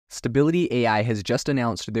Stability AI has just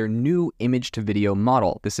announced their new image-to-video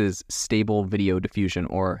model. This is Stable Video Diffusion,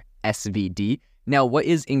 or SVD. Now, what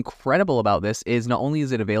is incredible about this is not only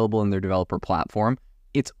is it available in their developer platform,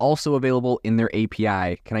 it's also available in their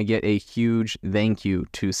API. Can I get a huge thank you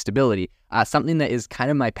to Stability? Something that is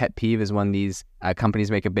kind of my pet peeve is when these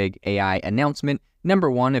companies make a big AI announcement.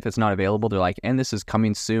 Number one, if it's not available, they're like, and this is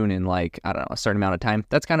coming soon in like, I don't know, a certain amount of time.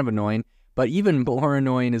 That's kind of annoying. But even more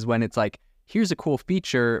annoying is when it's like, here's a cool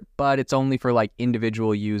feature, but it's only for like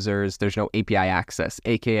individual users. There's no API access,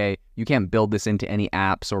 aka you can't build this into any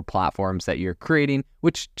apps or platforms that you're creating,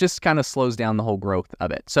 which just kind of slows down the whole growth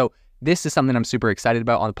of it. So this is something I'm super excited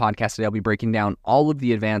about on the podcast today. I'll be breaking down all of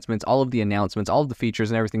the advancements, all of the announcements, all of the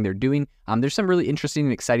features and everything they're doing. There's some really interesting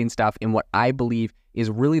and exciting stuff in what I believe is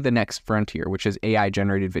really the next frontier, which is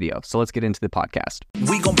AI-generated video. So let's get into the podcast.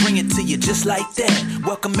 We gon' bring it to you just like that.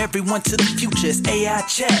 Welcome everyone to the future. It's AI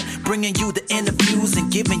Chat, bringing you the interviews and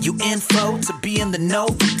giving you info to be in the know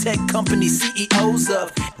from tech company CEOs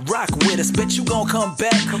of. Rock with us, bet you gon' come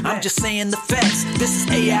back. I'm just saying the facts. This is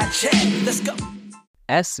AI Chat. Let's go.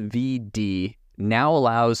 SVD now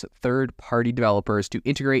allows third-party developers to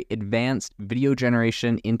integrate advanced video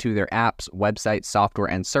generation into their apps, websites, software,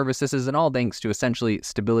 and services. This is all thanks to essentially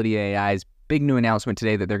Stability AI's big new announcement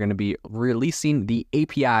today that they're going to be releasing the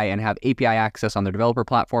API and have API access on their developer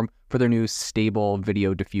platform for their new Stable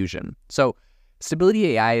Video Diffusion. So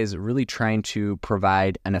Stability AI is really trying to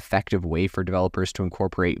provide an effective way for developers to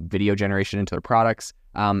incorporate video generation into their products.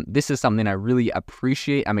 This is something I really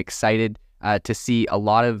appreciate. I'm excited to see a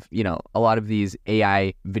lot of these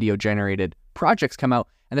AI video generated projects come out.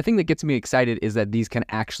 And the thing that gets me excited is that these can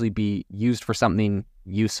actually be used for something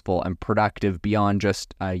useful and productive beyond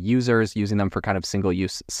just users using them for kind of single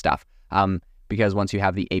use stuff. Because once you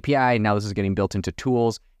have the API, now this is getting built into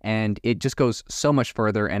tools and it just goes so much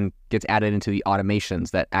further and gets added into the automations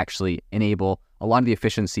that actually enable a lot of the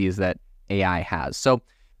efficiencies that AI has. So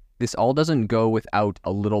this all doesn't go without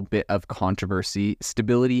a little bit of controversy.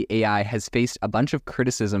 Stability AI has faced a bunch of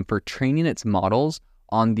criticism for training its models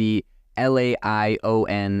on the LAION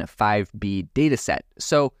 5B dataset.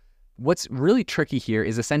 So what's really tricky here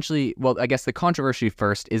is essentially, well, I guess the controversy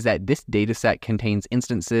first is that this dataset contains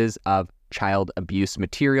instances of child abuse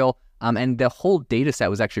material, and the whole dataset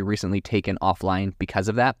was actually recently taken offline because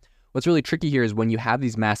of that. What's really tricky here is when you have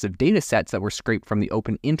these massive datasets that were scraped from the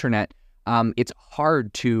open internet, it's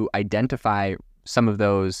hard to identify some of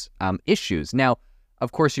those issues. Now,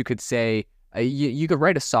 of course, you could say you could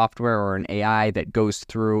write a software or an AI that goes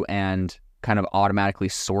through and kind of automatically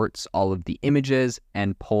sorts all of the images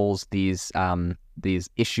and pulls these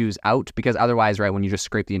issues out, because otherwise, right, when you just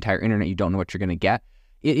scrape the entire internet, you don't know what you're going to get.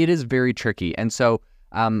 It is very tricky. And so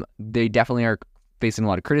they definitely are facing a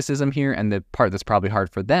lot of criticism here. And the part that's probably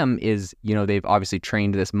hard for them is, they've obviously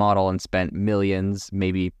trained this model and spent millions,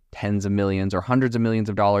 maybe tens of millions or hundreds of millions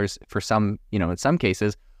of dollars for some, in some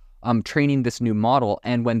cases, training this new model.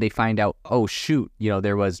 And when they find out, oh, shoot,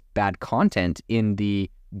 there was bad content in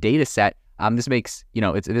the data set, this makes,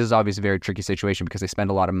 this is obviously a very tricky situation because they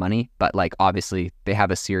spend a lot of money, but like, obviously they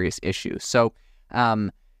have a serious issue. So,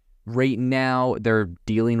 right now, they're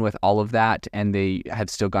dealing with all of that, and they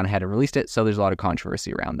have still gone ahead and released it, so there's a lot of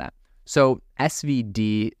controversy around that. So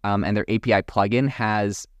SVD and their API plugin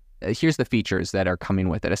has, here's the features that are coming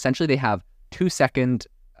with it. Essentially, they have 2-second,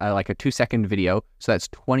 like a 2-second video, so that's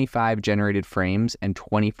 25 generated frames and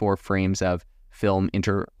 24 frames of film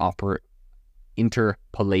interpolation,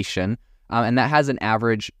 and that has an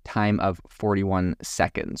average time of 41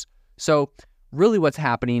 seconds. So really what's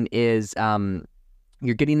happening is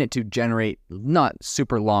you're getting it to generate not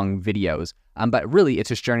super long videos, but really it's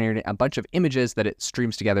just generating a bunch of images that it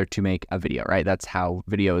streams together to make a video, right? That's how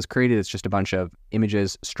video is created. It's just a bunch of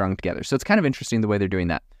images strung together. So it's kind of interesting the way they're doing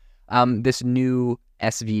that. This new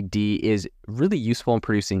SVD is really useful in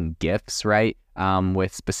producing GIFs, right?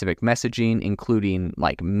 With specific messaging, including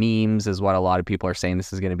like memes is what a lot of people are saying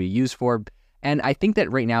this is going to be used for. And I think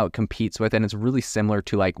that right now it competes with, and it's really similar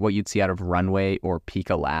to like what you'd see out of Runway or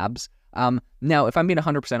Pika Labs. Now, if I'm being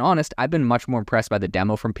 100% honest, I've been much more impressed by the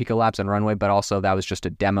demo from Pika Labs and Runway, but also that was just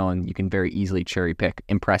a demo and you can very easily cherry pick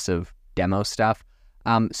impressive demo stuff.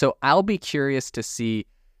 So I'll be curious to see,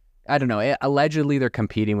 I don't know, allegedly they're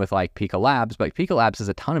competing with like Pika Labs, but Pika Labs has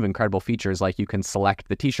a ton of incredible features. Like you can select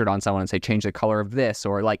the t-shirt on someone and say, change the color of this,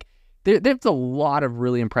 or like there's a lot of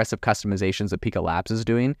really impressive customizations that Pika Labs is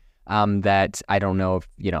doing, that I don't know if,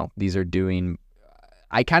 these are doing.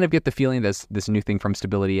 I kind of get the feeling this new thing from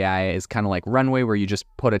Stability AI is kind of like Runway, where you just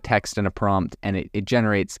put a text and a prompt and it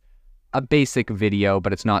generates a basic video,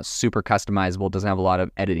 but it's not super customizable. It doesn't have a lot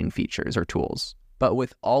of editing features or tools. But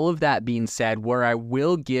with all of that being said, where I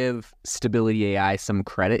will give Stability AI some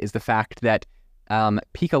credit is the fact that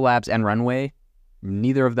Pika Labs and Runway,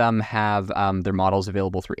 neither of them have their models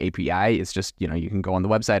available through API. It's just, you can go on the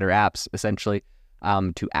website or apps essentially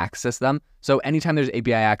to access them. So anytime there's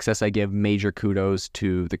API access, I give major kudos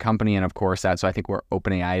to the company. And of course, so I think where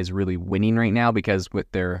OpenAI is really winning right now, because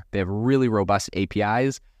they have really robust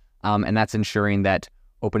APIs, and that's ensuring that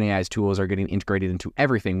OpenAI's tools are getting integrated into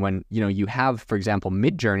everything. When, you have, for example,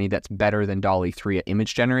 Midjourney that's better than DALL-E 3 at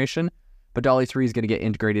image generation, but DALL-E 3 is going to get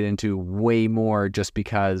integrated into way more just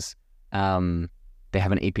because they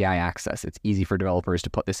have an API access. It's easy for developers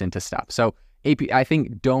to put this into stuff. So I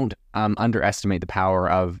think don't underestimate the power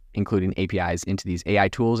of including APIs into these AI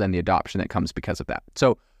tools and the adoption that comes because of that.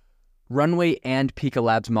 So Runway and Pika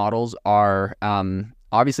Labs models are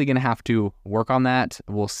obviously going to have to work on that.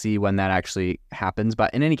 We'll see when that actually happens.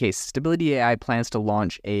 But in any case, Stability AI plans to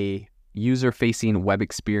launch a user-facing web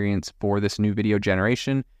experience for this new video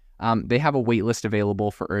generation. They have a waitlist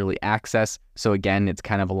available for early access. So again, it's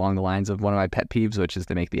kind of along the lines of one of my pet peeves, which is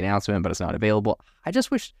to make the announcement, but it's not available.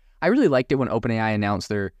 I really liked it when OpenAI announced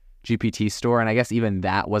their GPT store, and I guess even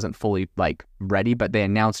that wasn't fully ready, but they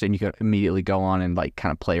announced it and you could immediately go on and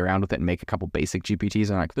kind of play around with it and make a couple basic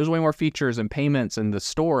GPTs, and there's way more features and payments and the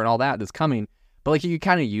store and all that's coming, but you could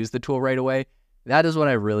kind of use the tool right away. That is what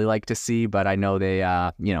I really like to see, but I know they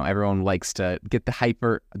everyone likes to get the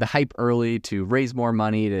hype early to raise more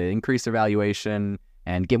money, to increase their valuation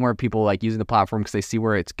and get more people using the platform because they see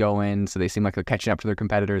where it's going, so they seem like they're catching up to their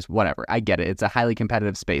competitors. Whatever, I get it. It's a highly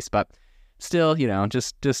competitive space, but still,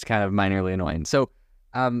 just kind of minorly annoying. So,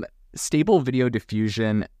 Stable Video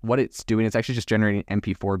Diffusion, what it's doing, it's actually just generating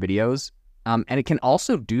MP4 videos, and it can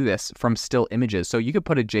also do this from still images. So you could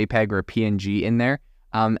put a JPEG or a PNG in there,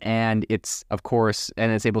 and it's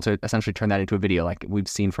able to essentially turn that into a video, like we've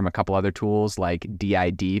seen from a couple other tools, like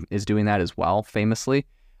DID is doing that as well, famously.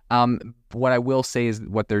 What I will say is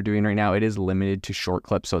what they're doing right now, it is limited to short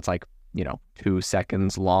clips, so it's 2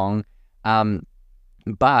 seconds long.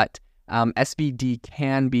 But SVD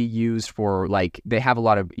can be used for they have a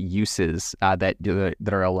lot of uses that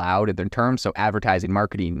are allowed in their terms. So advertising,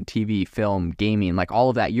 marketing, TV, film, gaming, all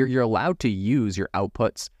of that, you're allowed to use your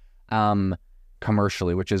outputs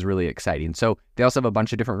commercially, which is really exciting. So they also have a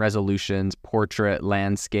bunch of different resolutions: portrait,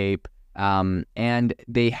 landscape. And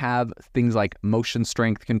they have things like motion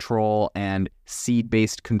strength control and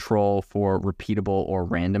seed-based control for repeatable or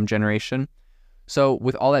random generation. So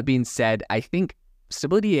with all that being said, I think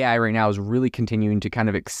Stability AI right now is really continuing to kind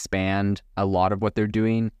of expand a lot of what they're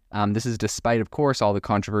doing. This is despite, of course, all the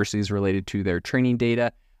controversies related to their training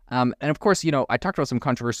data. And of course, I talked about some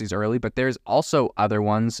controversies early, but there's also other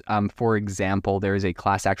ones. For example, there is a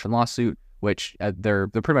class action lawsuit which they're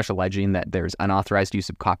pretty much alleging that there's unauthorized use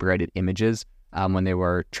of copyrighted images when they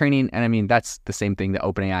were training. And I mean, that's the same thing that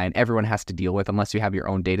OpenAI and everyone has to deal with unless you have your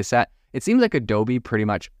own data set. It seems like Adobe pretty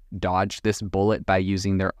much dodged this bullet by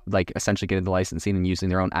using their, essentially getting the licensing and using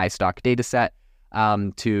their own iStock data set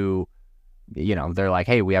to, they're like,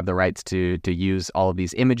 hey, we have the rights to use all of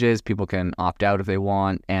these images. People can opt out if they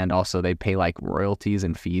want. And also they pay royalties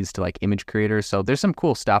and fees to image creators. So there's some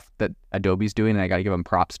cool stuff that Adobe's doing, and I got to give them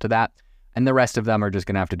props to that. And the rest of them are just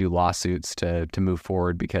going to have to do lawsuits to move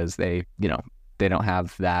forward because they don't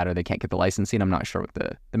have that, or they can't get the licensing. I'm not sure what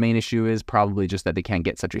the main issue is. Probably just that they can't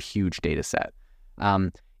get such a huge data set.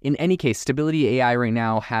 In any case, Stability AI right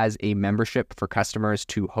now has a membership for customers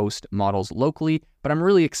to host models locally, but I'm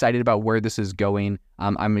really excited about where this is going.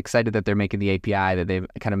 I'm excited that they're making the API, that they've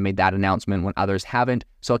kind of made that announcement when others haven't.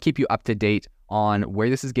 So I'll keep you up to date on where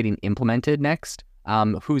this is getting implemented next,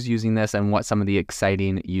 who's using this, and what some of the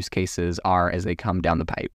exciting use cases are as they come down the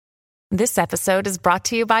pipe. This episode is brought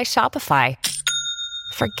to you by Shopify.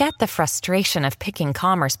 Forget the frustration of picking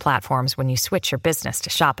commerce platforms when you switch your business to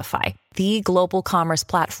Shopify, the global commerce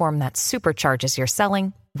platform that supercharges your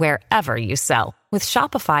selling wherever you sell. With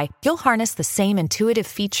Shopify, you'll harness the same intuitive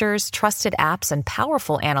features, trusted apps, and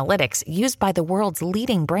powerful analytics used by the world's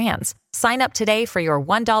leading brands. Sign up today for your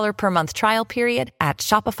 $1 per month trial period at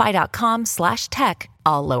shopify.com/tech,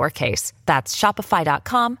 all lowercase. That's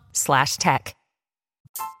shopify.com/tech.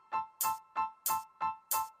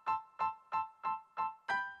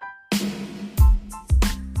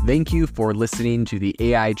 Thank you for listening to the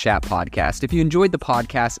AI Chat Podcast. If you enjoyed the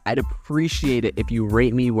podcast, I'd appreciate it if you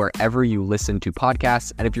rate me wherever you listen to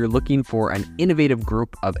podcasts. And if you're looking for an innovative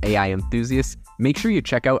group of AI enthusiasts, make sure you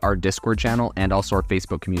check out our Discord channel and also our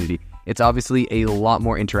Facebook community. It's obviously a lot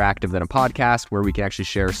more interactive than a podcast, where we can actually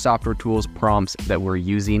share software tools, prompts that we're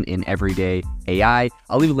using in everyday AI.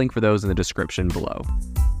 I'll leave a link for those in the description below.